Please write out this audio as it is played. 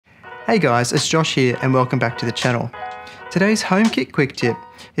Hey guys, it's Josh here and welcome back to the channel. Today's HomeKit quick tip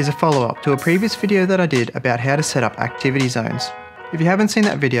is a follow-up to a previous video that I did about how to set up activity zones. If you haven't seen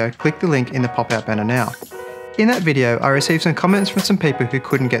that video, click the link in the pop-out banner now. In that video, I received some comments from some people who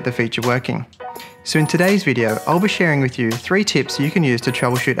couldn't get the feature working. So in today's video, I'll be sharing with you 3 tips you can use to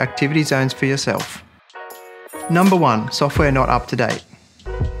troubleshoot activity zones for yourself. Number 1, software not up to date.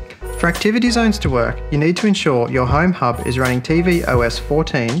 For activity zones to work, you need to ensure your home hub is running TV OS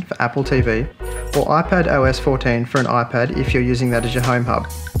 14 for Apple TV or iPad OS 14 for an iPad if you're using that as your home hub.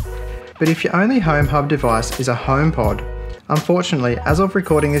 But if your only home hub device is a HomePod, unfortunately, as of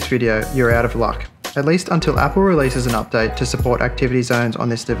recording this video, you're out of luck, at least until Apple releases an update to support activity zones on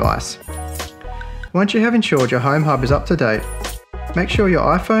this device. Once you have ensured your home hub is up to date, make sure your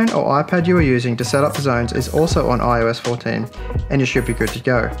iPhone or iPad you are using to set up the zones is also on iOS 14 and you should be good to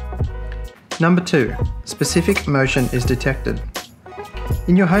go. Number 2, specific motion is detected.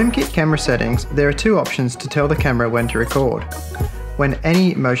 In your HomeKit camera settings, there are 2 options to tell the camera when to record: when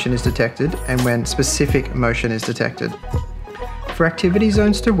any motion is detected and when specific motion is detected. For activity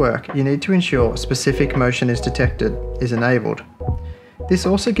zones to work, you need to ensure specific motion is detected is enabled. This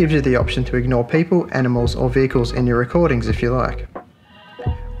also gives you the option to ignore people, animals or vehicles in your recordings if you like.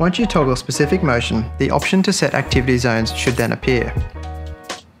 Once you toggle specific motion, the option to set activity zones should then appear.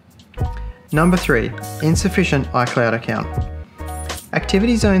 Number 3, insufficient iCloud account.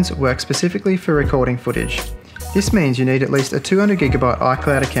 Activity zones work specifically for recording footage. This means you need at least a 200GB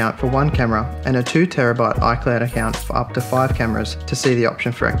iCloud account for 1 camera and a 2TB iCloud account for up to 5 cameras to see the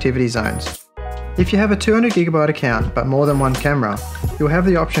option for activity zones. If you have a 200GB account but more than 1 camera, you'll have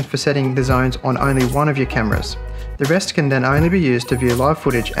the option for setting the zones on only one of your cameras. The rest can then only be used to view live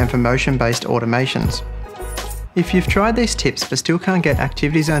footage and for motion-based automations. If you've tried these tips but still can't get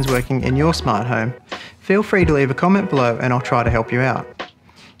activity zones working in your smart home, feel free to leave a comment below and I'll try to help you out.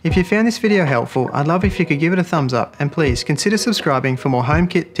 If you found this video helpful, I'd love if you could give it a thumbs up and please consider subscribing for more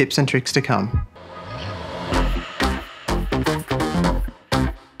HomeKit tips and tricks to come.